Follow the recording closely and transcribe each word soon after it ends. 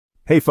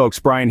Hey folks,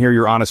 Brian here,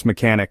 your honest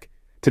mechanic.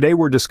 Today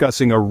we're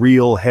discussing a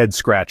real head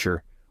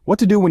scratcher. What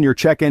to do when your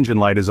check engine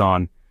light is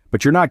on,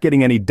 but you're not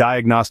getting any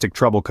diagnostic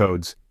trouble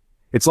codes.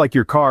 It's like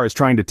your car is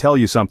trying to tell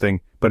you something,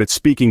 but it's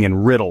speaking in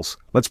riddles.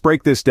 Let's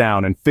break this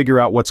down and figure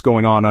out what's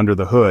going on under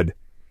the hood.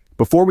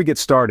 Before we get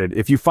started,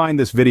 if you find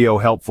this video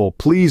helpful,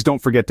 please don't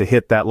forget to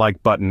hit that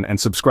like button and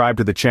subscribe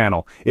to the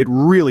channel. It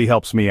really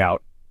helps me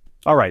out.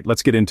 Alright,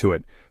 let's get into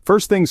it.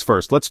 First things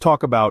first, let's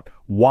talk about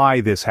why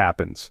this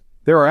happens.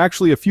 There are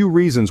actually a few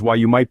reasons why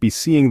you might be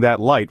seeing that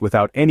light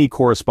without any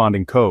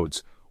corresponding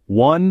codes.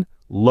 1.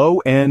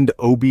 Low-end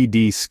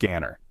OBD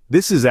scanner.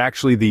 This is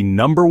actually the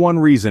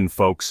 #1 reason,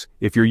 folks.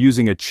 If you're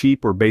using a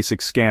cheap or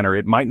basic scanner,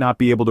 it might not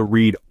be able to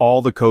read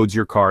all the codes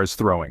your car is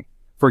throwing.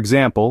 For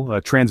example, a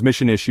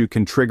transmission issue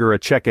can trigger a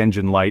check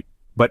engine light,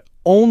 but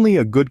only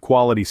a good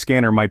quality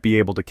scanner might be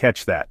able to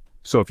catch that.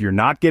 So if you're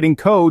not getting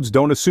codes,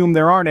 don't assume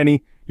there aren't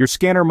any. Your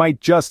scanner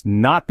might just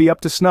not be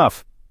up to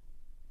snuff.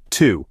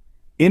 2.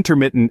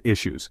 Intermittent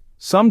issues.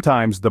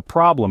 Sometimes the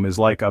problem is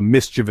like a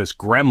mischievous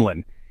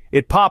gremlin.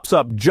 It pops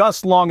up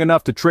just long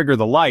enough to trigger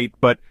the light,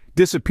 but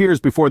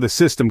disappears before the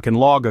system can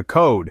log a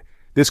code.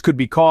 This could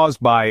be caused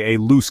by a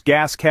loose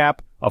gas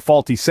cap, a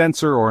faulty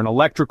sensor, or an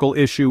electrical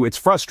issue. It's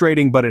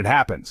frustrating, but it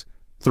happens.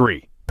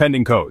 3.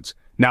 Pending codes.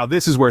 Now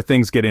this is where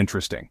things get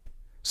interesting.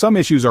 Some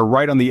issues are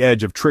right on the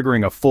edge of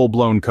triggering a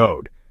full-blown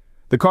code.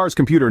 The car's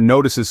computer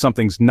notices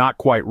something's not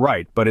quite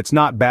right, but it's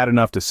not bad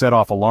enough to set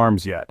off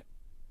alarms yet.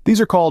 These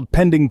are called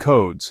pending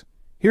codes.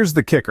 Here's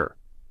the kicker.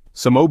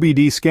 Some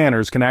OBD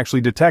scanners can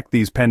actually detect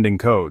these pending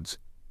codes.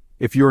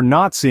 If you're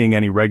not seeing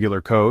any regular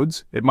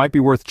codes, it might be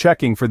worth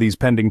checking for these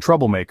pending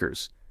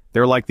troublemakers.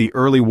 They're like the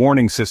early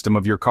warning system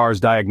of your car's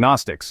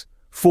diagnostics.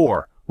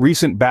 4.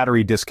 Recent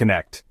battery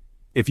disconnect.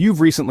 If you've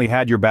recently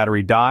had your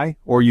battery die,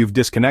 or you've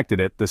disconnected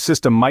it, the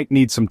system might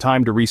need some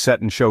time to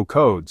reset and show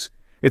codes.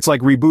 It's like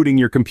rebooting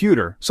your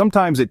computer.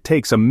 Sometimes it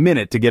takes a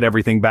minute to get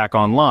everything back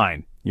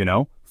online, you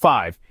know?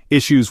 5.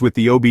 Issues with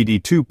the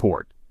OBD2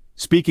 port.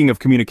 Speaking of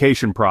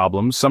communication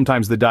problems,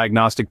 sometimes the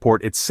diagnostic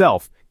port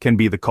itself can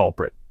be the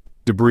culprit.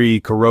 Debris,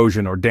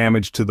 corrosion, or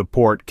damage to the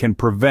port can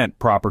prevent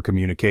proper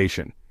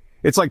communication.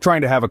 It's like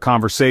trying to have a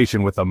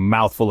conversation with a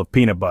mouthful of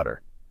peanut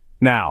butter.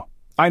 Now,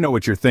 I know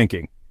what you're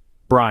thinking.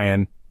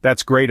 Brian,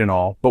 that's great and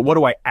all, but what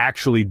do I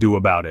actually do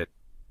about it?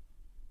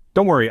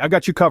 Don't worry, I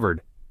got you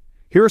covered.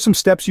 Here are some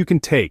steps you can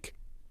take.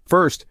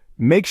 First,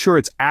 make sure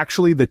it's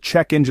actually the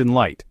check engine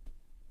light.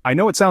 I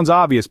know it sounds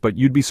obvious, but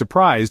you'd be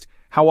surprised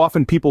how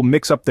often people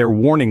mix up their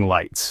warning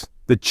lights.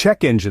 The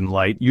check engine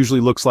light usually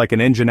looks like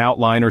an engine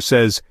outline or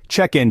says,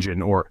 check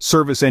engine or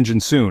service engine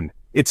soon.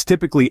 It's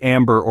typically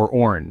amber or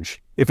orange.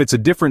 If it's a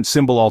different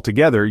symbol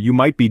altogether, you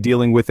might be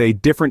dealing with a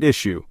different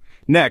issue.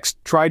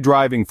 Next, try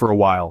driving for a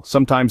while.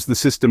 Sometimes the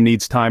system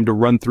needs time to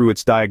run through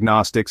its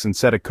diagnostics and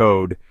set a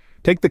code.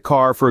 Take the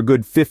car for a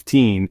good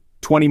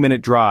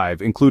 15-20-minute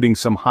drive, including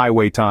some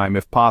highway time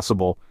if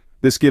possible.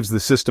 This gives the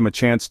system a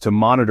chance to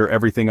monitor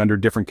everything under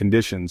different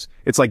conditions.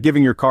 It's like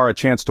giving your car a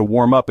chance to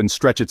warm up and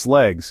stretch its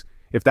legs.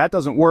 If that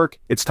doesn't work,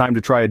 it's time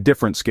to try a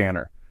different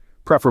scanner,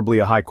 preferably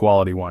a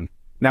high-quality one.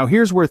 Now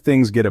here's where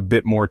things get a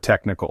bit more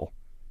technical.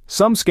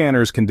 Some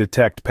scanners can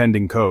detect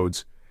pending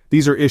codes.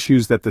 These are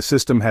issues that the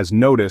system has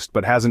noticed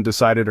but hasn't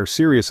decided are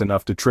serious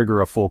enough to trigger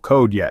a full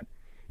code yet.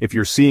 If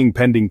you're seeing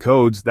pending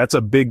codes, that's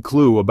a big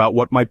clue about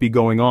what might be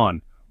going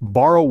on.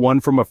 Borrow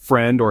one from a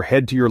friend or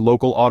head to your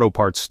local auto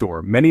parts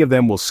store. Many of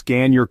them will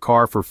scan your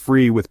car for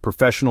free with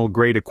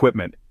professional-grade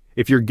equipment.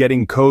 If you're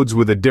getting codes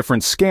with a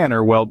different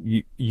scanner, well,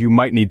 you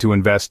might need to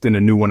invest in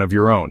a new one of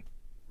your own.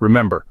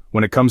 Remember,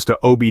 when it comes to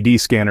OBD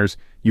scanners,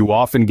 you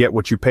often get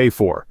what you pay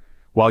for.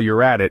 While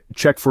you're at it,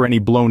 check for any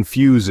blown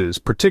fuses,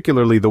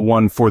 particularly the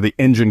one for the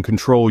engine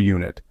control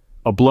unit.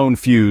 A blown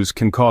fuse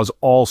can cause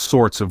all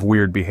sorts of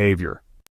weird behavior.